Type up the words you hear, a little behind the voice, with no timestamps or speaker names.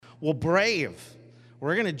Well, brave.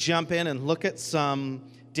 We're going to jump in and look at some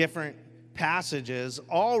different passages.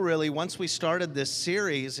 All really, once we started this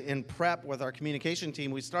series in prep with our communication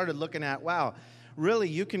team, we started looking at, wow, really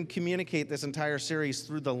you can communicate this entire series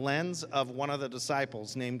through the lens of one of the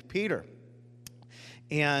disciples named Peter.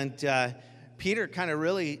 And Peter kind of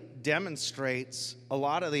really demonstrates a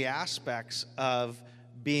lot of the aspects of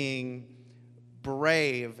being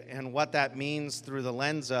brave and what that means through the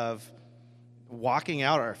lens of walking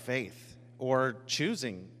out our faith or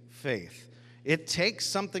choosing faith. It takes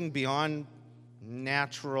something beyond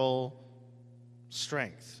natural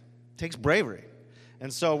strength. It takes bravery.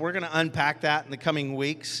 And so we're going to unpack that in the coming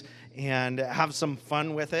weeks and have some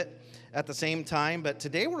fun with it at the same time. But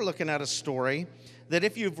today we're looking at a story that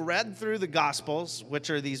if you've read through the Gospels, which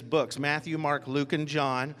are these books, Matthew, Mark, Luke, and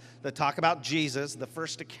John, that talk about Jesus, the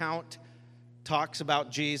first account talks about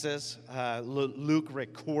Jesus. Luke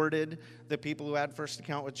recorded the people who had first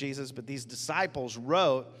account with Jesus, but these disciples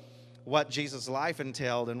wrote what Jesus' life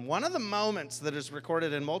entailed. And one of the moments that is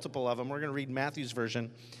recorded in multiple of them, we're going to read Matthew's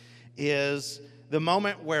version, is the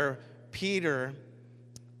moment where Peter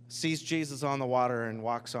sees Jesus on the water and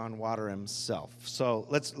walks on water himself. So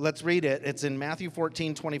let's read it. It's in Matthew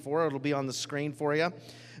 14:24. It'll be on the screen for you.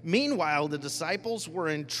 Meanwhile, the disciples were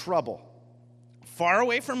in trouble, far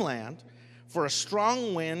away from land, for a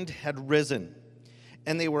strong wind had risen,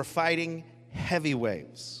 and they were fighting heavy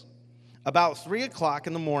waves. About 3 o'clock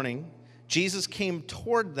in the morning, Jesus came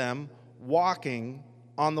toward them walking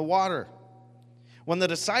on the water. When the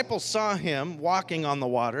disciples saw him walking on the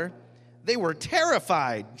water, they were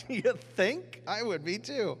terrified. You think? I would be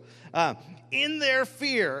too. In their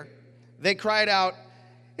fear, they cried out,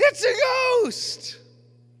 "It's a ghost!"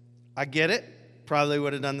 I get it. Probably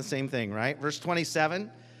would have done the same thing, right? Verse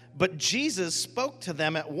 27, but Jesus spoke to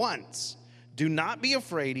them at once. "Do not be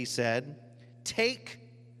afraid," he said. "Take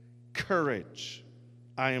courage.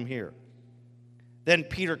 I am here." Then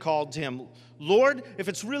Peter called to him, "Lord, if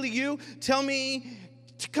it's really you, tell me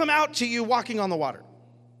to come out to you walking on the water."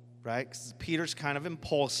 Right? Because Peter's kind of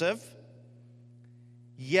impulsive.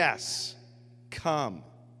 "Yes, come,"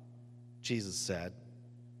 Jesus said.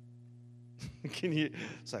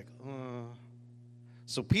 It's like,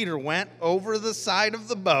 So Peter went over the side of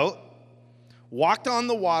the boat, walked on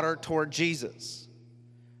the water toward Jesus.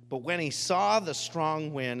 But when he saw the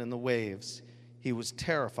strong wind and the waves, he was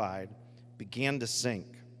terrified, began to sink.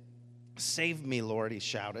 "Save me, Lord," he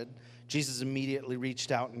shouted. Jesus immediately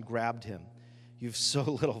reached out and grabbed him. "You've so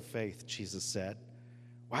little faith," Jesus said.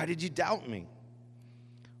 "Why did you doubt me?"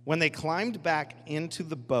 When they climbed back into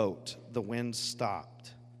the boat, the wind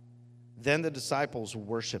stopped. Then the disciples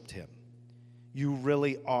worshiped him. "You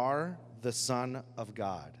really are the Son of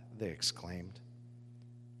God," they exclaimed.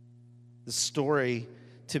 The story,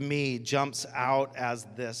 to me, jumps out as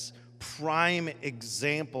this prime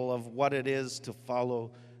example of what it is to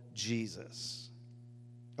follow Jesus,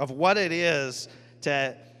 of what it is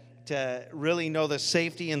to really know the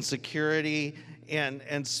safety and security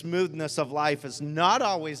and smoothness of life is not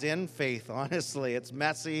always in faith, honestly. It's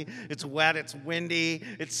messy, it's wet, it's windy,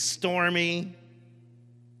 it's stormy.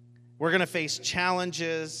 We're going to face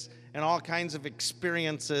challenges and all kinds of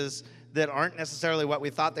experiences that aren't necessarily what we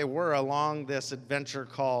thought they were along this adventure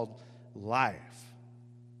called life.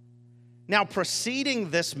 Now, preceding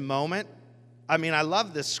this moment, I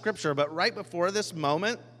love this scripture, but right before this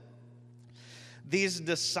moment, these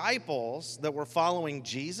disciples that were following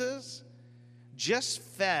Jesus just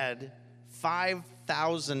fed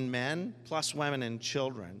 5,000 men, plus women and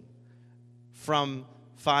children, from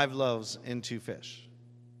 5 loaves and 2 fish.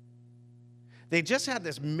 They just had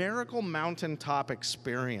this miracle mountaintop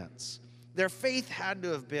experience. Their faith had to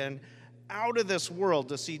have been out of this world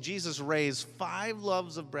to see Jesus raise 5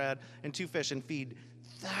 loaves of bread and 2 fish and feed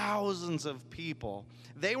thousands of people.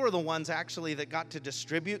 They were the ones actually that got to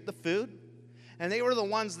distribute the food, and they were the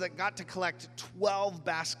ones that got to collect 12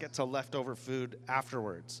 baskets of leftover food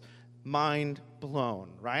afterwards. Mind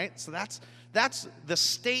blown, right? So that's the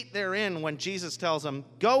state they're in when Jesus tells them,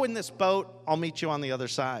 "Go in this boat, I'll meet you on the other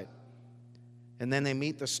side." And then they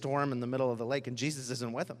meet the storm in the middle of the lake, and Jesus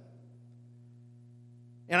isn't with them.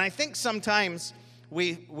 And I think sometimes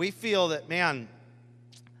we feel that, man,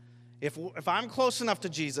 if I'm close enough to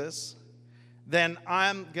Jesus, then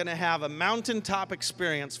I'm going to have a mountaintop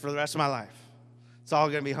experience for the rest of my life. It's all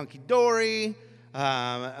going to be hunky-dory.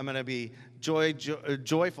 I'm going to be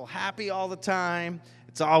joyful, happy all the time.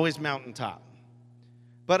 It's always mountaintop.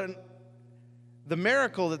 But the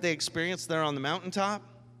miracle that they experienced there on the mountaintop,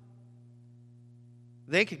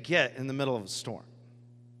 they could get in the middle of a storm.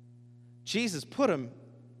 Jesus put them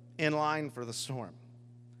in line for the storm.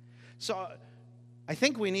 So I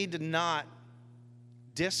think we need to not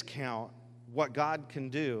discount what God can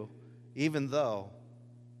do, even though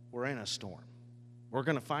we're in a storm. We're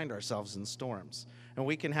going to find ourselves in storms. And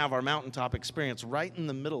we can have our mountaintop experience right in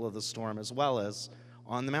the middle of the storm as well as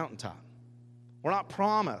on the mountaintop. We're not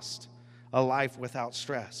promised a life without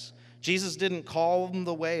stress. Jesus didn't calm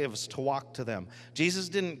the waves to walk to them. Jesus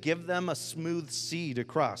didn't give them a smooth sea to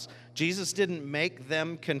cross. Jesus didn't make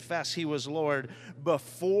them confess he was Lord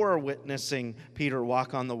before witnessing Peter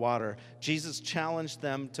walk on the water. Jesus challenged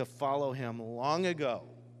them to follow him long ago.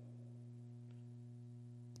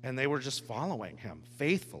 And they were just following him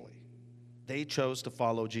faithfully. They chose to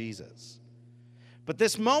follow Jesus. But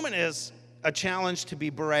this moment is a challenge to be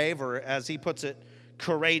brave, or as he puts it,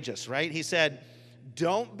 courageous, right? He said,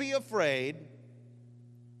 don't be afraid.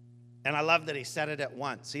 And I love that he said it at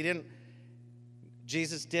once.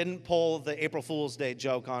 Jesus didn't pull the April Fool's Day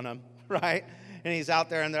joke on him, right? And he's out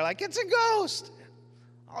there and they're like, it's a ghost.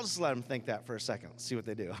 I'll just let him think that for a second. See what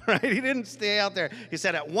they do, right? He didn't stay out there. He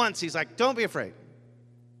said at once, he's like, don't be afraid,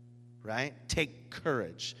 right? Take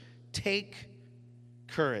courage. Take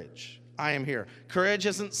courage. I am here. Courage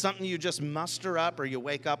isn't something you just muster up or you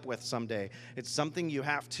wake up with someday. It's something you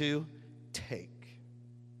have to take.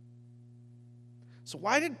 So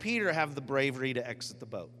why did Peter have the bravery to exit the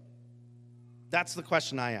boat? That's the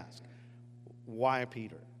question I ask. Why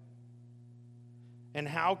Peter? And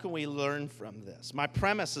how can we learn from this? My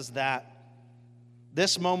premise is that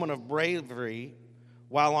this moment of bravery,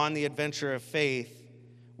 while on the adventure of faith,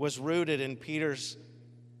 was rooted in Peter's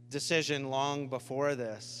decision long before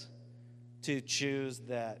this to choose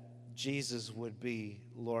that Jesus would be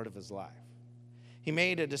Lord of his life. He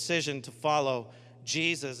made a decision to follow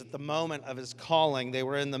Jesus at the moment of his calling. They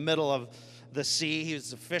were in the middle of the sea. He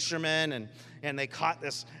was a fisherman, and they caught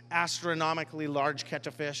this astronomically large catch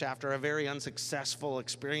of fish after a very unsuccessful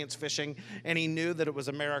experience fishing, and he knew that it was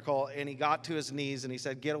a miracle, and he got to his knees, and he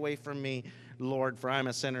said, get away from me, Lord, for I'm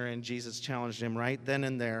a sinner, and Jesus challenged him right then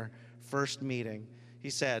and there, first meeting.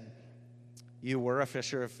 He said, you were a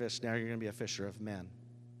fisher of fish, now you're going to be a fisher of men.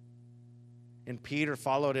 And Peter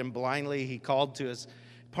followed him blindly. He called to his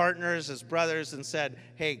partners, his brothers, and said,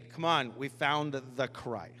 hey, come on, we found the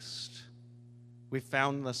Christ. We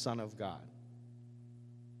found the Son of God.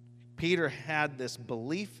 Peter had this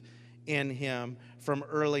belief in him from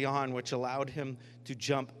early on, which allowed him to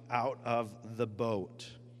jump out of the boat.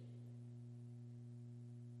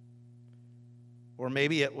 Or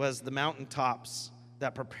maybe it was the mountaintops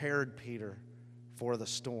that prepared Peter for the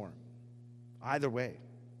storm. Either way,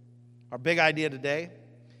 our big idea today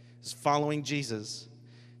is following Jesus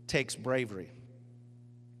takes bravery.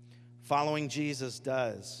 Following Jesus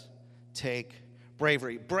does take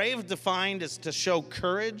bravery. Brave defined is to show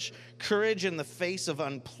courage in the face of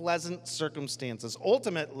unpleasant circumstances.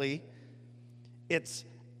 Ultimately, it's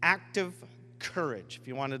active courage, if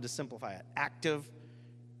you wanted to simplify it. Active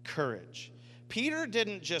courage. Peter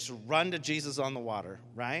didn't just run to Jesus on the water,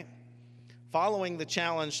 right? Following the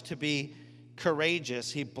challenge to be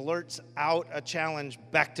courageous, he blurts out a challenge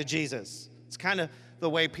back to Jesus. It's kind of the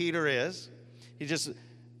way Peter is. He just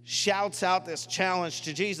shouts out this challenge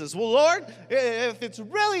to Jesus. Well, Lord, if it's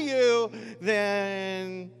really you,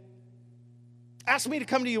 then ask me to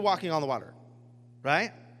come to you walking on the water,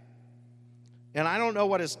 right? And I don't know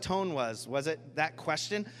what his tone was. Was it that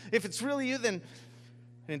question? If it's really you, then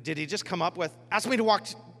did he just come up with, ask me to walk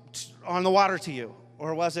on the water to you?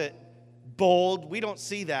 Or was it bold? We don't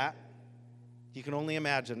see that. You can only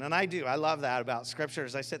imagine. And I do. I love that about Scripture.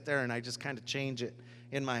 As I sit there and I just kind of change it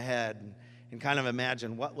in my head and kind of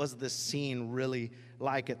imagine what was this scene really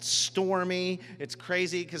like. It's stormy. It's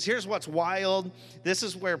crazy. Because here's what's wild. This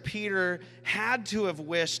is where Peter had to have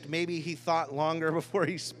wished maybe he thought longer before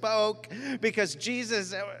he spoke, because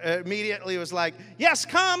Jesus immediately was like, yes,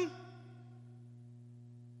 come.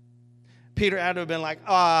 Peter had to have been like,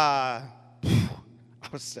 I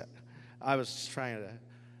was trying to.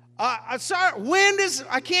 I'm sorry,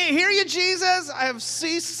 I can't hear you, Jesus. I have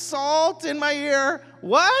sea salt in my ear.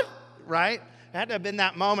 What? Right? It had to have been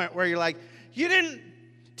that moment where you're like,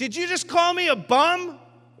 did you just call me a bum?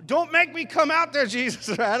 Don't make me come out there,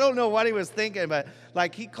 Jesus. I don't know what he was thinking, but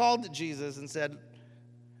like he called to Jesus and said,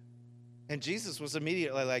 and Jesus was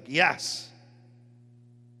immediately like, yes.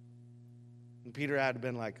 And Peter had to have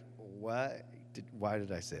been like, what? Why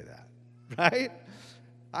did I say that? Right?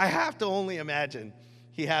 I have to only imagine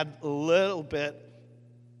he had a little bit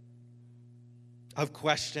of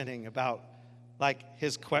questioning about like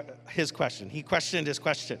his question. He questioned his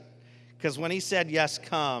question. Because when he said, yes,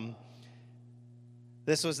 come,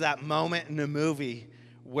 this was that moment in the movie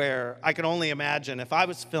where I could only imagine if I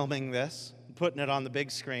was filming this, putting it on the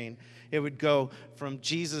big screen. It would go from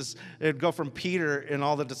Peter and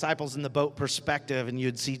all the disciples in the boat perspective, and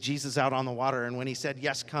you'd see Jesus out on the water. And when he said,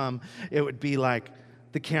 "Yes, come," it would be like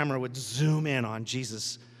the camera would zoom in on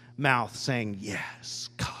Jesus' mouth saying,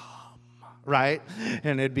 "Yes, come," right?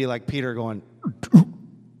 And it'd be like Peter going,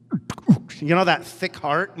 you know, that thick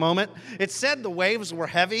heart moment? It said the waves were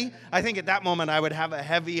heavy. I think at that moment I would have a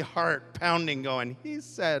heavy heart pounding going, he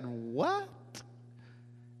said, what?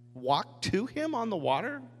 Walk to him on the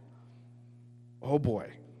water? Oh boy.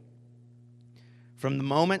 From the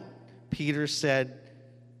moment Peter said,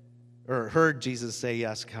 or heard Jesus say,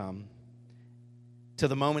 "Yes, come," to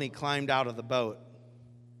the moment he climbed out of the boat,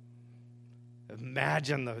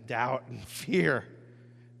 imagine the doubt and fear.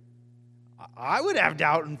 I would have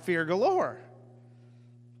doubt and fear galore.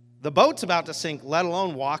 The boat's about to sink, let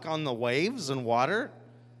alone walk on the waves and water.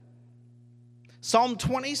 Psalm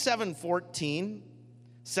 27:14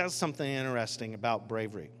 says something interesting about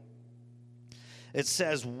bravery. It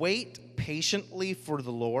says, "Wait patiently for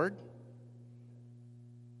the Lord.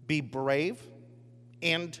 Be brave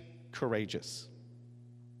and courageous."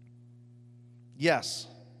 Yes,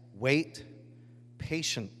 wait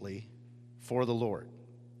patiently for the Lord.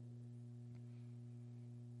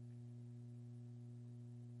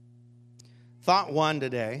 Thought one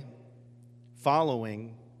today,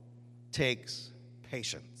 following takes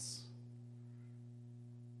patience.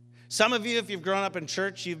 Some of you, if you've grown up in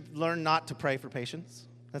church, you've learned not to pray for patience.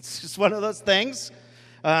 That's just one of those things.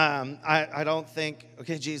 I don't think,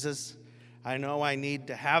 okay, Jesus, I know I need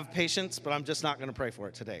to have patience, but I'm just not going to pray for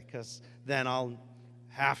it today, because then I'll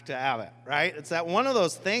have to have it, right? It's that one of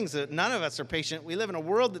those things that none of us are patient. We live in a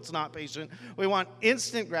world that's not patient. We want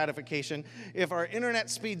instant gratification. If our internet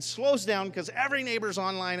speed slows down because every neighbor's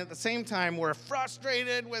online at the same time, we're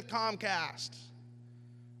frustrated with Comcast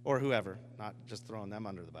or whoever. Not just throwing them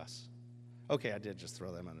under the bus. Okay, I did just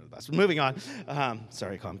throw them under the bus. Moving on.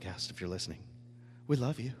 Sorry, Comcast, if you're listening. We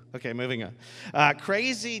love you. Okay, moving on.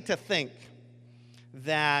 Crazy to think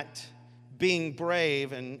that being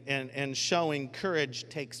brave and showing courage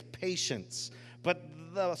takes patience. But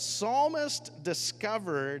the psalmist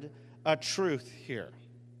discovered a truth here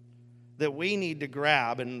that we need to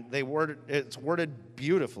grab, and it's worded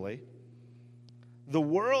beautifully. The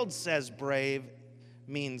world says brave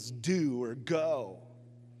means do or go.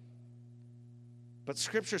 But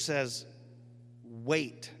Scripture says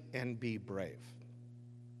wait and be brave.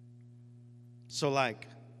 So like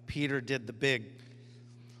Peter did the big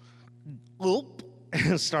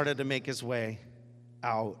and started to make his way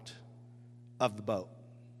out of the boat.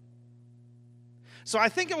 So I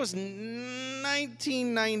think it was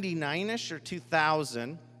 1999-ish or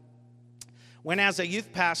 2000 when, as a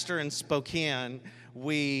youth pastor in Spokane,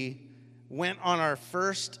 we went on our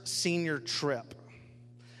first senior trip.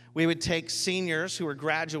 We would take seniors who were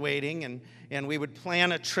graduating, and we would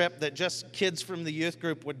plan a trip that just kids from the youth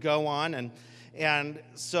group would go on. And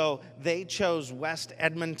so they chose West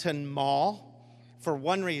Edmonton Mall for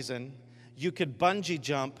one reason: you could bungee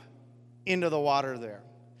jump into the water there.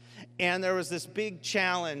 And there was this big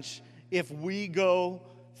challenge: if we go,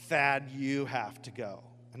 Thad, you have to go.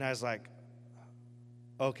 And I was like,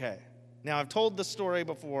 okay. Now, I've told the story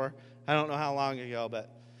before. I don't know how long ago, but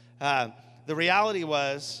the reality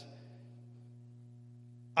was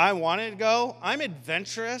I wanted to go. I'm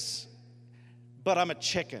adventurous, but I'm a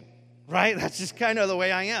chicken. Right? That's just kind of the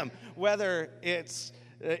way I am. Whether it's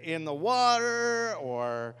in the water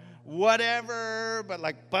or whatever, but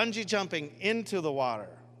like bungee jumping into the water.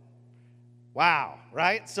 Wow,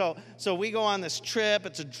 right? So we go on this trip.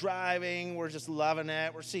 It's a driving. We're just loving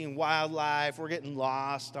it. We're seeing wildlife. We're getting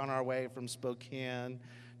lost on our way from Spokane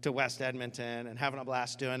to West Edmonton and having a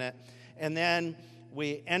blast doing it. And then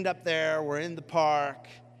we end up there. We're in the park,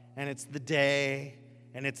 and it's the day,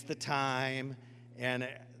 and it's the time, and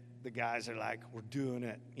the guys are like, we're doing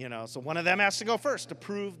it, you know. So one of them has to go first to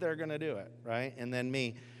prove they're going to do it, right? And then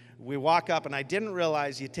me. We walk up, and I didn't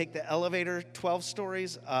realize you take the elevator 12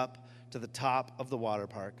 stories up to the top of the water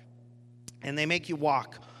park, and they make you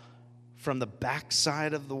walk from the back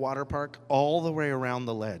side of the water park all the way around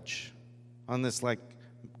the ledge on this, like,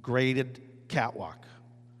 graded catwalk.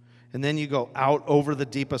 And then you go out over the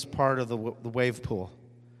deepest part of the wave pool.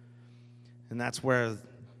 And that's where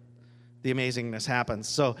the amazingness happens.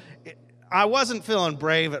 So I wasn't feeling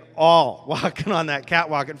brave at all walking on that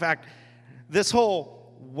catwalk. In fact, this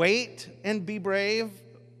whole wait and be brave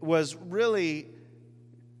was really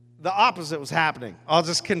the opposite was happening. I'll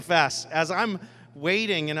just confess. As I'm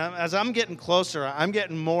waiting and as I'm getting closer, I'm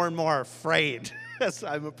getting more and more afraid as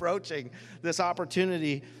I'm approaching this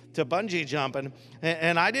opportunity to bungee jump.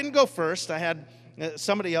 And I didn't go first. I had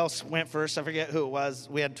Somebody else went first. I forget who it was.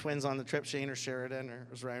 We had twins on the trip, Shane or Sheridan, or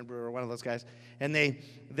it was Ryan Brewer, one of those guys. And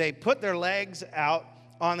they put their legs out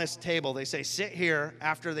on this table. They say, sit here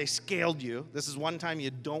after they scaled you. This is one time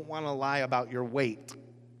you don't want to lie about your weight,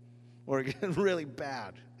 or it gets really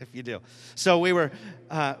bad if you do. So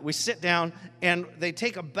we sit down, and they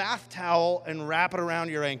take a bath towel and wrap it around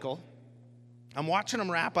your ankle. I'm watching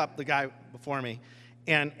them wrap up the guy before me.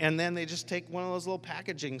 And then they just take one of those little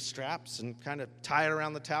packaging straps and kind of tie it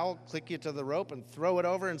around the towel, click you to the rope, and throw it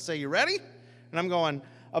over and say, you ready? And I'm going,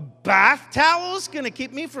 a bath towel is going to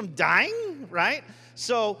keep me from dying, right?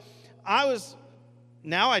 So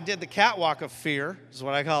now I did the catwalk of fear, is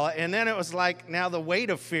what I call it. And then it was like now the weight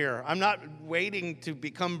of fear. I'm not waiting to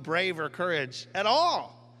become brave or courage at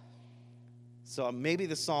all. So maybe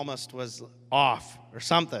the psalmist was off or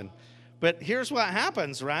something. But here's what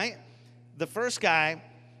happens, right? The first guy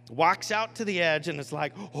walks out to the edge, and it's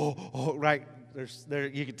like, oh, right.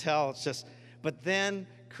 You can tell it's just, but then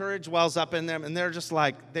courage wells up in them, and they're just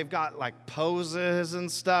like, they've got like poses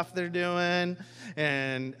and stuff they're doing.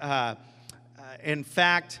 And in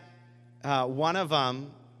fact, one of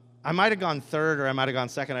them, I might have gone third or I might have gone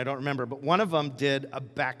second, I don't remember, but one of them did a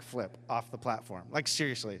backflip off the platform. Like,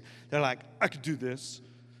 seriously. They're like, I could do this,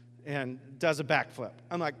 and does a backflip.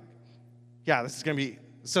 I'm like, yeah, this is going to be.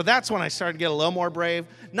 So that's when I started to get a little more brave,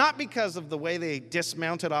 not because of the way they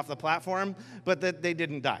dismounted off the platform, but that they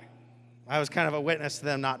didn't die. I was kind of a witness to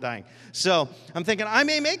them not dying. So I'm thinking, I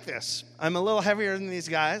may make this. I'm a little heavier than these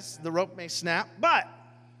guys. The rope may snap, but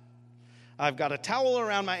I've got a towel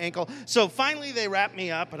around my ankle. So finally they wrap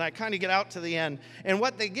me up, and I kind of get out to the end. And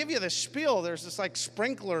what they give you, the spiel, there's this like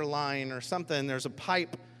sprinkler line or something. There's a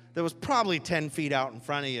pipe that was probably 10 feet out in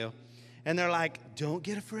front of you. And they're like, don't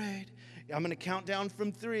get afraid. I'm going to count down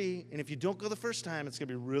from 3, and if you don't go the first time, it's going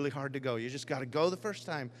to be really hard to go. You just got to go the first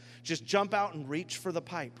time. Just jump out and reach for the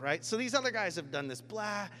pipe, right? So these other guys have done this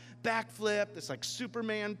backflip, this like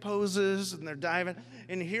Superman poses, and they're diving.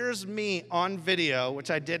 And here's me on video, which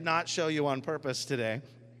I did not show you on purpose today,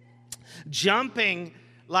 jumping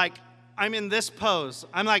like I'm in this pose.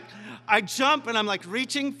 I'm like, I jump, and I'm like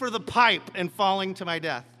reaching for the pipe and falling to my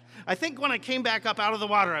death. I think when I came back up out of the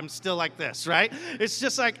water, I'm still like this, right? It's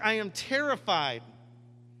just like I am terrified.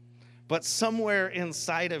 But somewhere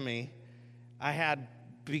inside of me, I had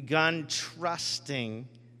begun trusting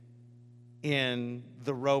in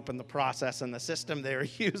the rope and the process and the system they were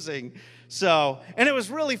using. So, and it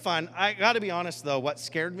was really fun. I got to be honest, though, what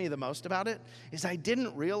scared me the most about it is I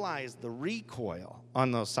didn't realize the recoil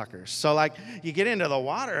on those suckers. So, like, you get into the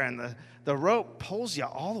water, and the rope pulls you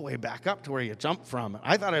all the way back up to where you jumped from.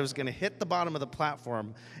 I thought I was going to hit the bottom of the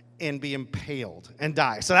platform and be impaled and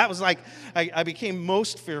die. So that was like, I became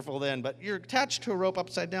most fearful then. But you're attached to a rope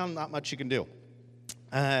upside down, not much you can do.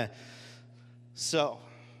 So,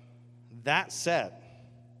 that said,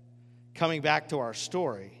 coming back to our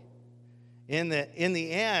story, in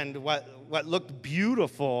the end, what looked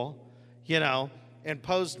beautiful, and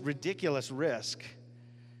posed ridiculous risk,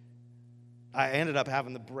 I ended up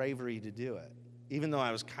having the bravery to do it, even though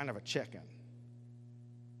I was kind of a chicken.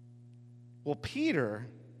 Well, Peter,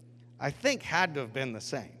 I think, had to have been the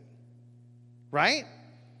same, right?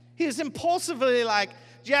 He was impulsively like,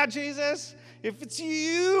 yeah, Jesus, if it's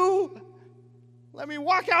you, let me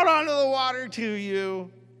walk out onto the water to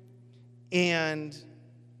you. And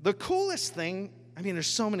the coolest thing, I mean, there's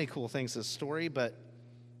so many cool things in this story, but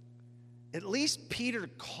at least Peter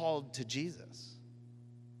called to Jesus.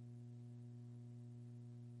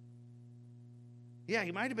 Yeah,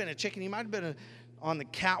 he might have been a chicken. He might have been on the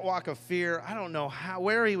catwalk of fear. I don't know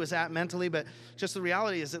where he was at mentally, but just the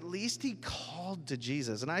reality is at least he called to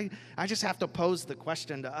Jesus. And I just have to pose the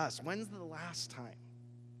question to us. When's the last time?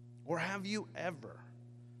 Or have you ever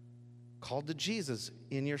called to Jesus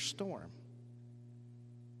in your storm?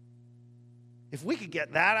 If we could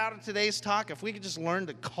get that out of today's talk, if we could just learn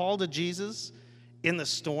to call to Jesus in the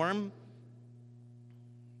storm,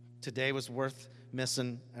 today was worth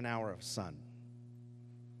missing an hour of sun.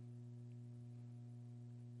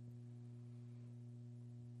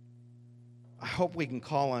 I hope we can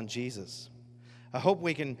call on Jesus. I hope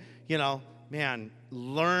we can,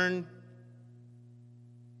 learn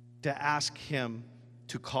to ask him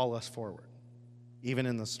to call us forward, even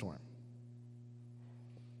in the storm.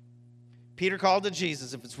 Peter called to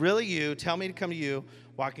Jesus, if it's really you, tell me to come to you,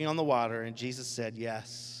 walking on the water. And Jesus said,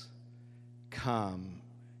 yes, come.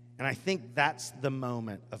 And I think that's the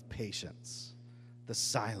moment of patience, the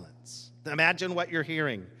silence. Imagine what you're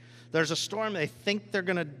hearing. There's a storm, they think they're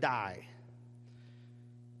going to die.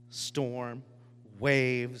 Storm,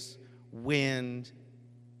 waves, wind.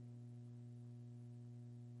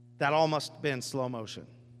 That all must have been slow motion.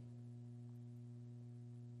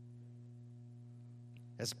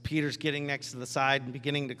 As Peter's getting next to the side and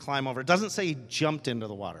beginning to climb over, it doesn't say he jumped into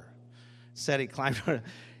the water. It said he climbed over.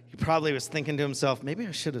 He probably was thinking to himself, maybe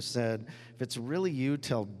I should have said, if it's really you,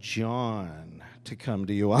 tell John to come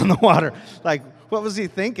to you on the water. Like, what was he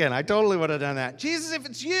thinking? I totally would have done that. Jesus, if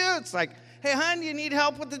it's you, it's like, hey, hon, you need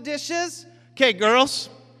help with the dishes? Okay, girls,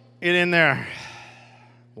 get in there.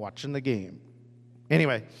 Watching the game.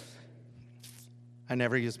 Anyway, I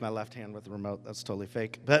never used my left hand with the remote. That's totally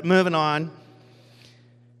fake. But moving on.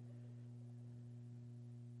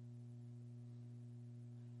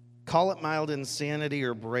 Call it mild insanity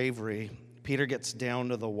or bravery. Peter gets down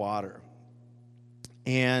to the water.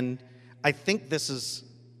 And I think this is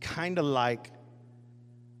kind of like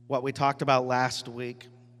what we talked about last week.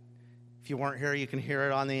 If you weren't here, you can hear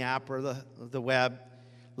it on the app or the web.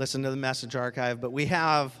 Listen to the message archive. But we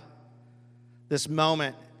have this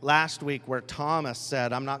moment last week where Thomas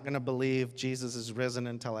said, I'm not going to believe Jesus is risen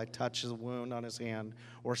until I touch his wound on his hand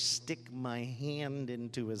or stick my hand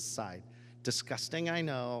into his side. Disgusting, I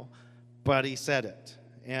know, but he said it.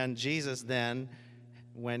 And Jesus then,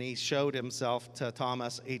 when he showed himself to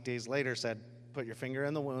Thomas 8 days later, said, put your finger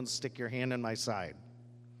in the wound, stick your hand in my side.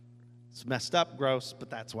 It's messed up, gross, but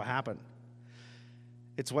that's what happened.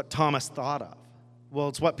 It's what Thomas thought of. Well,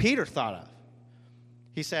 it's what Peter thought of.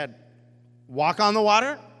 He said, walk on the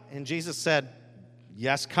water? And Jesus said,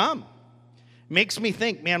 yes, come. Makes me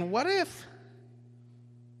think, man, what if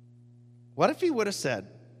he would have said,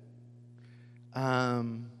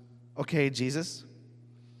 okay, Jesus,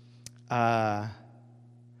 if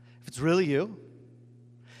it's really you,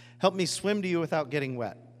 help me swim to you without getting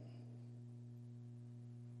wet.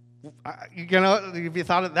 If you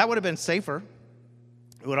thought that would have been safer.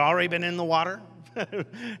 It would have already been in the water.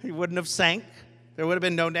 He wouldn't have sank. There would have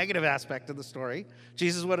been no negative aspect of the story.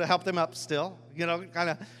 Jesus would have helped him up still. Kind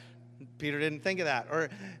of, Peter didn't think of that. Or,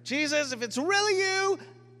 Jesus, if it's really you,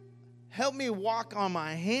 help me walk on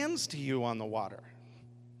my hands to you on the water.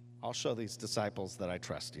 I'll show these disciples that I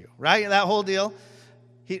trust you. Right? That whole deal.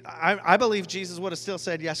 I believe Jesus would have still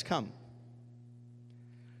said, yes, come.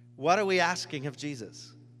 What are we asking of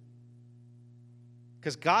Jesus?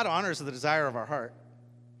 Because God honors the desire of our heart.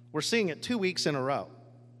 We're seeing it 2 weeks in a row.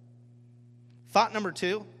 Thought number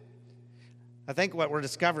 2, I think what we're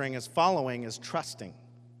discovering is following is trusting.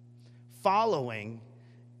 Following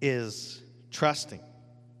is trusting.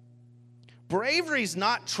 Bravery is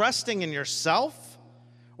not trusting in yourself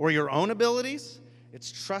or your own abilities.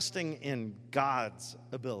 It's trusting in God's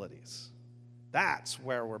abilities. That's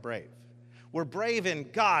where we're brave. We're brave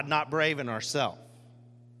in God, not brave in ourselves.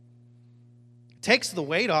 It takes the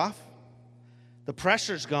weight off. The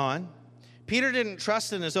pressure's gone. Peter didn't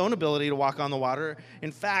trust in his own ability to walk on the water.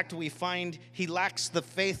 In fact, we find he lacks the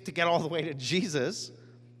faith to get all the way to Jesus.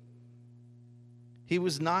 He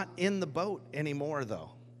was not in the boat anymore, though.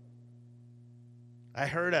 I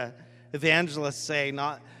heard an evangelist say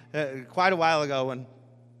quite a while ago when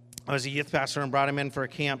I was a youth pastor and brought him in for a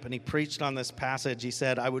camp, and he preached on this passage. He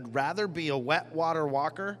said, I would rather be a wet water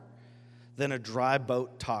walker than a dry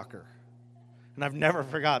boat talker. And I've never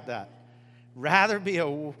forgot that. Rather be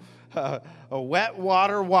a wet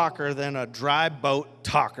water walker than a dry boat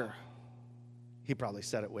talker. He probably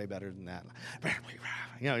said it way better than that.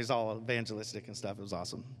 He's all evangelistic and stuff. It was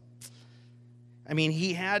awesome. I mean,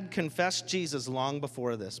 he had confessed Jesus long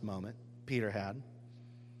before this moment, Peter had,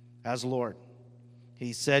 as Lord.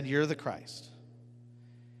 He said, you're the Christ.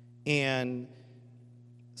 And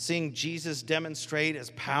seeing Jesus demonstrate his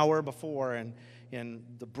power before and in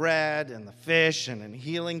the bread and the fish and in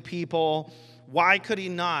healing people, why could he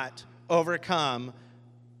not overcome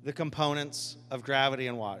the components of gravity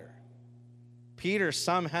and water? Peter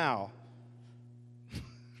somehow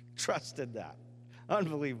trusted that.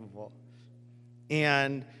 Unbelievable.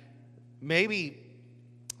 And maybe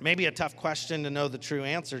a tough question to know the true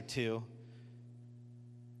answer to.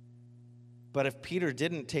 But if Peter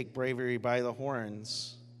didn't take bravery by the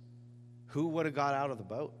horns, who would have got out of the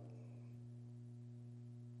boat?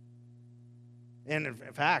 And in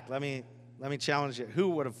fact, let me challenge you. Who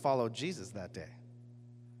would have followed Jesus that day?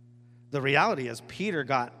 The reality is Peter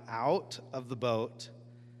got out of the boat,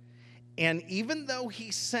 and even though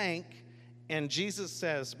he sank, and Jesus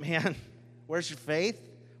says, man, where's your faith?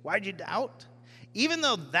 Why'd you doubt? Even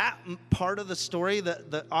though that part of the story,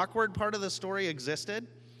 the awkward part of the story existed,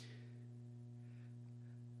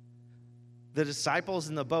 the disciples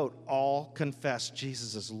in the boat all confessed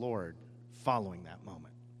Jesus as Lord following that moment.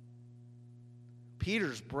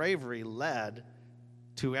 Peter's bravery led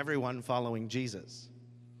to everyone following Jesus.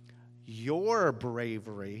 Your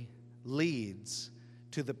bravery leads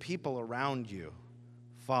to the people around you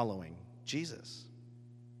following Jesus.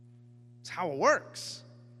 It's how it works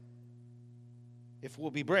if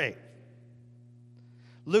we'll be brave.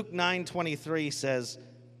 Luke 9:23 says,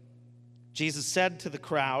 Jesus said to the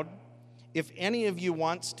crowd, "If any of you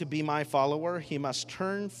wants to be my follower, you must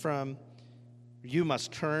turn from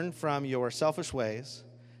your selfish ways,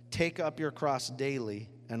 take up your cross daily,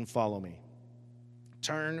 and follow me."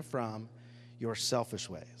 Turn from your selfish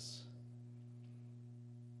ways.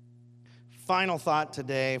 Final thought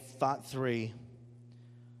today, thought 3.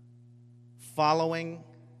 Following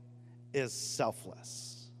is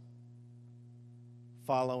selfless.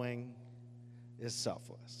 Following is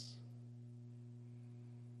selfless.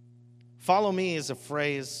 Follow me is a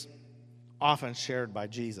phrase often shared by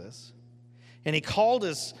Jesus. And he called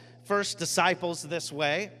his first disciples this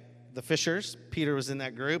way, the fishers. Peter was in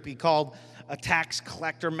that group. He called a tax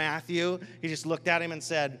collector, Matthew. He just looked at him and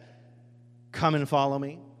said, "Come and follow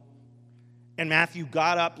me." And Matthew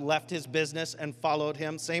got up, left his business, and followed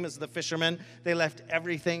him. Same as the fishermen. They left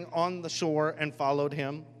everything on the shore and followed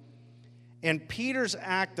him. And Peter's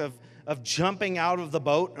act of jumping out of the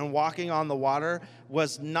boat and walking on the water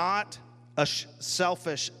was not a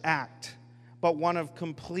selfish act, but one of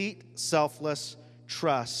complete selfless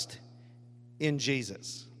trust in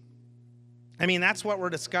Jesus. I mean, that's what we're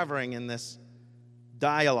discovering in this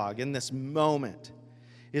dialogue, in this moment,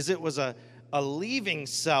 is it was a leaving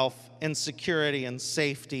self and security and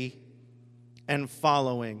safety and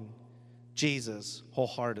following Jesus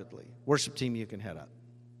wholeheartedly. Worship team, you can head up.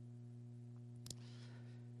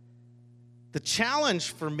 The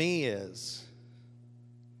challenge for me is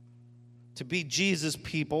to be Jesus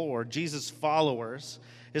people or Jesus followers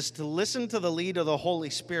is to listen to the lead of the Holy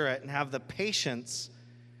Spirit and have the patience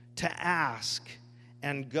to ask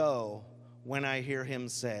and go when I hear him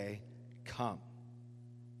say, "Come."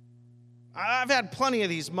 I've had plenty of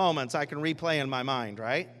these moments I can replay in my mind,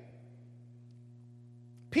 right?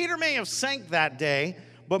 Peter may have sank that day,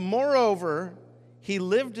 but moreover, he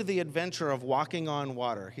lived the adventure of walking on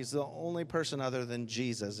water. He's the only person other than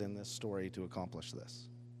Jesus in this story to accomplish this.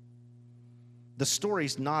 The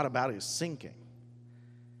story's not about his sinking.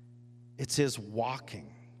 It's his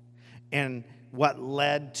walking. And what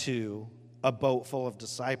led to a boat full of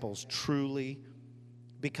disciples truly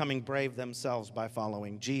becoming brave themselves by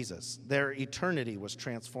following Jesus. Their eternity was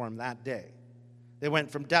transformed that day. They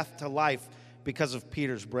went from death to life because of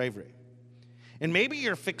Peter's bravery. And maybe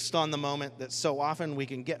you're fixed on the moment that so often we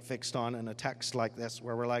can get fixed on in a text like this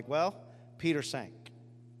where we're like, well, Peter sank.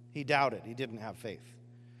 He doubted. He didn't have faith.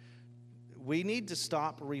 We need to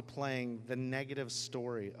stop replaying the negative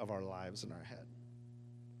story of our lives in our head.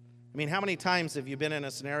 I mean, how many times have you been in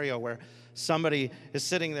a scenario where somebody is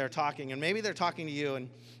sitting there talking, and maybe they're talking to you,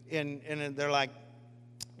 and they're like,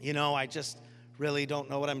 I just really don't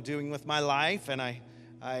know what I'm doing with my life, and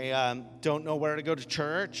I don't know where to go to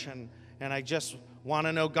church, and I just want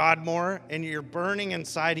to know God more, and you're burning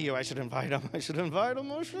inside of you. I should invite him.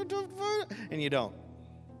 And you don't.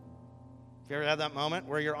 Have you ever had that moment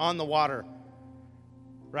where you're on the water,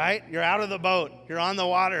 right? You're out of the boat. You're on the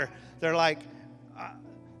water. They're like,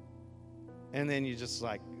 and then you just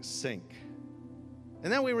like sink.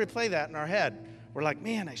 And then we replay that in our head. We're like,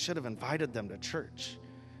 man, I should have invited them to church.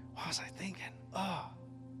 What was I thinking? Oh.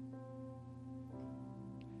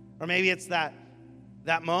 Or maybe it's that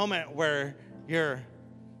moment where you're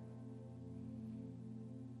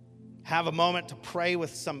have a moment to pray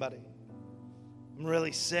with somebody. I'm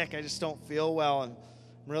really sick. I just don't feel well, and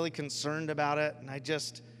I'm really concerned about it.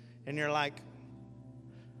 And you're like,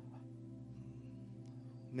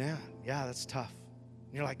 man, yeah, that's tough.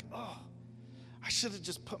 And you're like, oh, I should have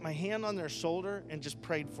just put my hand on their shoulder and just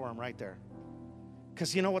prayed for them right there.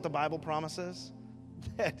 Because you know what the Bible promises?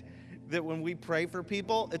 That when we pray for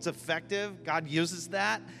people, it's effective. God uses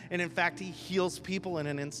that. And in fact, he heals people in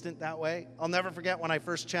an instant that way. I'll never forget when I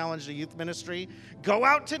first challenged a youth ministry. Go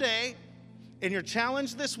out today, and your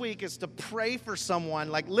challenge this week is to pray for someone,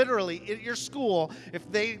 like literally at your school.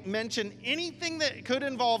 If they mention anything that could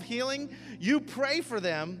involve healing, you pray for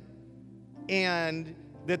them and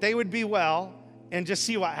that they would be well, and just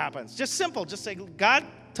see what happens. Just simple. Just say, God,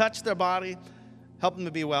 touch their body, help them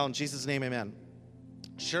to be well. In Jesus' name, amen.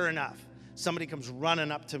 Sure enough, somebody comes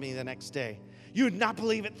running up to me the next day. You would not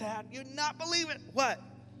believe it, Thad. You'd not believe it. What?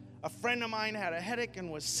 A friend of mine had a headache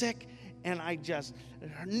and was sick, and I just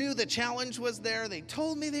knew the challenge was there. They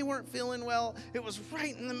told me they weren't feeling well. It was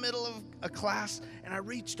right in the middle of a class, and I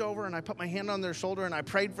reached over and I put my hand on their shoulder and I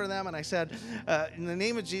prayed for them, and I said, in the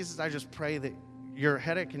name of Jesus, I just pray that your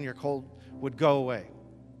headache and your cold would go away.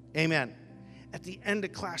 Amen. At the end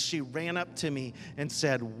of class, she ran up to me and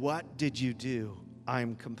said, what did you do?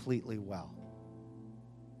 I'm completely well.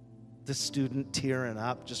 The student tearing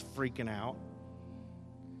up, just freaking out.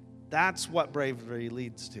 That's what bravery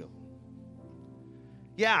leads to.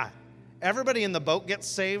 Yeah, everybody in the boat gets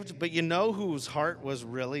saved, but you know whose heart was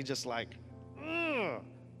really just like, ugh,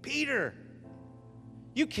 Peter,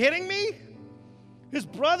 you kidding me? His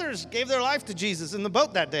brothers gave their life to Jesus in the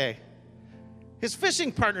boat that day. His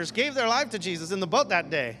fishing partners gave their life to Jesus in the boat that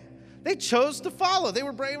day. They chose to follow. They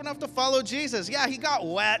were brave enough to follow Jesus. Yeah, he got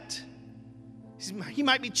wet. He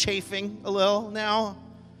might be chafing a little now,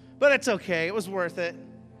 but it's okay. It was worth it.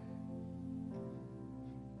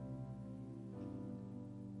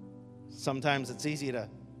 Sometimes it's easy to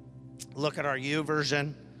look at our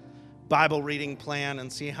YouVersion Bible reading plan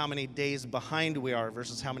and see how many days behind we are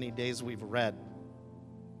versus how many days we've read.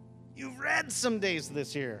 You've read some days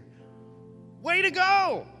this year. Way to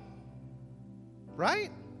go!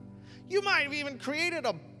 Right? You might have even created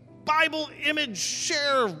a Bible image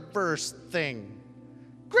share verse thing.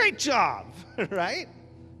 Great job, right?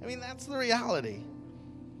 I mean, that's the reality.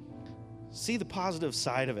 See the positive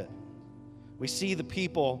side of it. We see the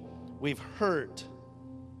people we've hurt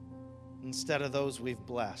instead of those we've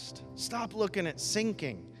blessed. Stop looking at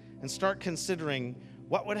sinking and start considering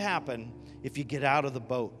what would happen if you get out of the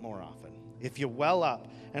boat more often. If you well up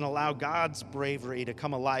and allow God's bravery to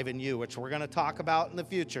come alive in you, which we're going to talk about in the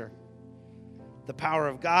future. The power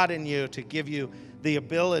of God in you to give you the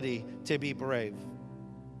ability to be brave.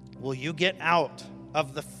 Will you get out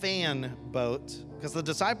of the fan boat, because the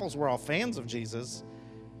disciples were all fans of Jesus,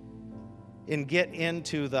 and get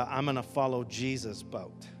into the I'm going to follow Jesus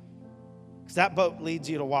boat? Because that boat leads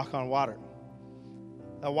you to walk on water.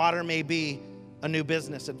 The water may be a new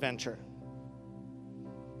business adventure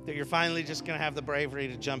that you're finally just going to have the bravery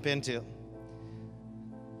to jump into.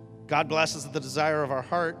 God blesses the desire of our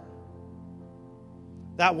heart.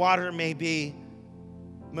 That water may be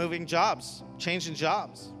moving jobs, changing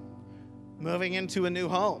jobs, moving into a new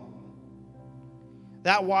home.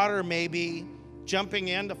 That water may be jumping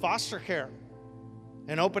into foster care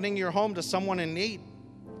and opening your home to someone in need.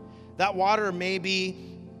 That water may be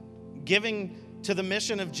giving to the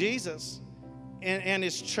mission of Jesus and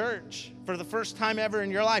his church for the first time ever in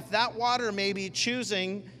your life. That water may be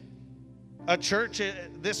choosing a church.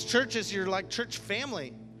 This church is your church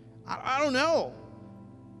family. I don't know.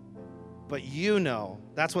 But you know,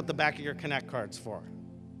 that's what the back of your Connect card's for.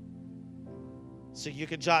 So you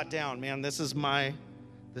could jot down, man, this is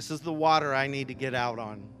the water I need to get out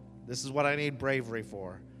on. This is what I need bravery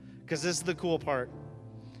for. Because this is the cool part.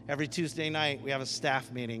 Every Tuesday night, we have a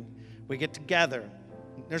staff meeting. We get together.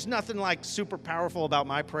 There's nothing super powerful about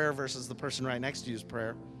my prayer versus the person right next to you's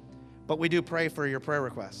prayer. But we do pray for your prayer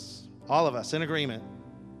requests. All of us in agreement.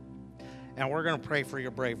 And we're going to pray for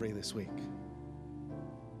your bravery this week.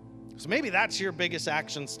 So maybe that's your biggest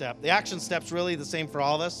action step. The action step's really the same for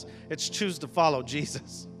all of us. It's choose to follow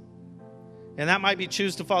Jesus. And that might be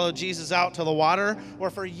choose to follow Jesus out to the water. Or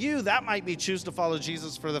for you, that might be choose to follow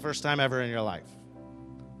Jesus for the first time ever in your life.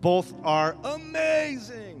 Both are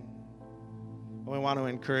amazing. And we want to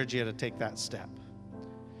encourage you to take that step.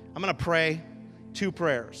 I'm going to pray 2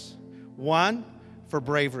 prayers. One, for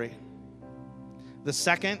bravery. The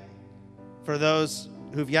second, for those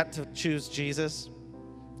who've yet to choose Jesus,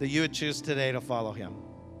 that you would choose today to follow him.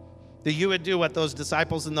 That you would do what those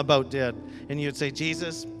disciples in the boat did. And you would say,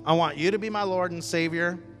 Jesus, I want you to be my Lord and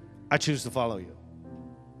Savior. I choose to follow you.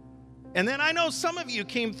 And then I know some of you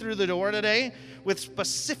came through the door today with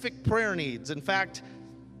specific prayer needs. In fact,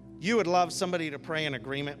 you would love somebody to pray in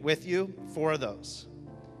agreement with you for those.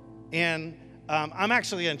 And I'm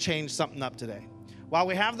actually going to change something up today. While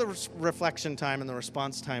we have the reflection time and the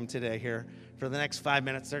response time today here, for the next 5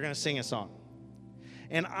 minutes, they're going to sing a song.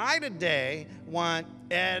 And I today want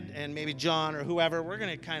Ed and maybe John or whoever, we're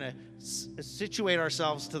going to kind of situate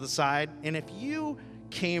ourselves to the side. And if you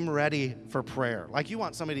came ready for prayer, like you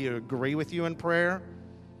want somebody to agree with you in prayer,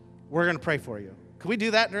 we're going to pray for you. Can we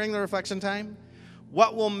do that during the reflection time?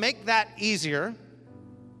 What will make that easier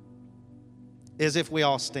is if we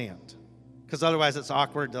all stand. Because otherwise it's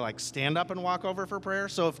awkward to stand up and walk over for prayer.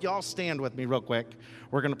 So if y'all stand with me real quick,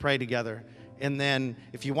 we're going to pray together. And then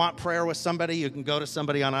if you want prayer with somebody, you can go to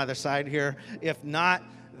somebody on either side here. If not,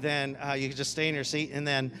 then you can just stay in your seat. And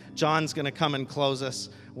then John's going to come and close us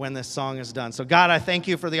when this song is done. So God, I thank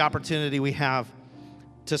you for the opportunity we have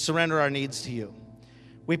to surrender our needs to you.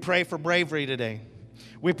 We pray for bravery today.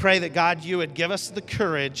 We pray that, God, you would give us the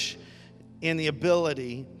courage and the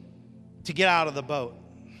ability to get out of the boat.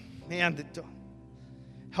 Man,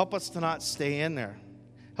 help us to not stay in there.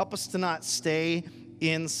 Help us to not stay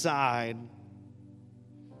inside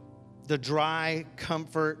the dry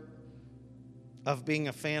comfort of being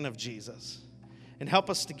a fan of Jesus. And help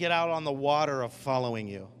us to get out on the water of following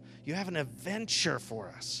you. You have an adventure for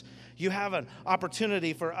us. You have an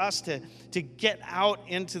opportunity for us to get out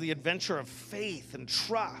into the adventure of faith and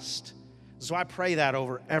trust. So I pray that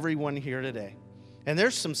over everyone here today. And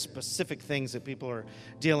there's some specific things that people are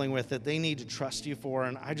dealing with that they need to trust you for.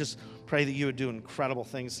 And I just pray that you would do incredible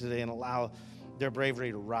things today and allow their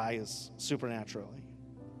bravery to rise supernaturally.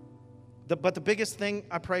 But the biggest thing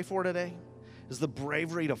I pray for today is the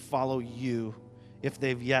bravery to follow you if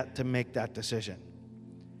they've yet to make that decision.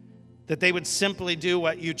 That they would simply do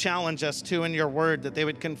what you challenge us to in your word, that they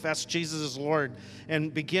would confess Jesus as Lord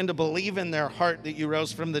and begin to believe in their heart that you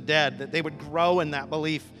rose from the dead, that they would grow in that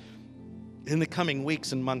belief in the coming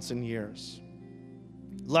weeks and months and years.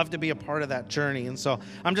 Love to be a part of that journey. And so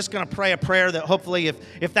I'm just going to pray a prayer that hopefully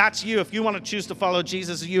if that's you, if you want to choose to follow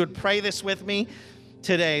Jesus, you would pray this with me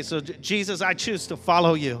today. So Jesus, I choose to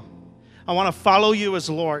follow you. I want to follow you as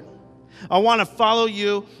Lord. I want to follow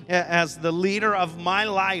you as the leader of my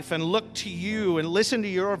life and look to you and listen to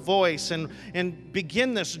your voice and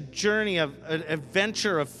begin this journey of an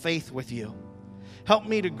adventure of faith with you. Help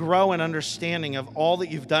me to grow in understanding of all that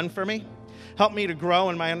you've done for me. Help me to grow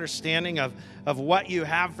in my understanding of what you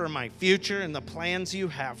have for my future and the plans you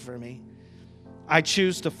have for me. I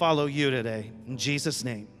choose to follow you today. In Jesus'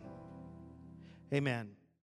 name, amen.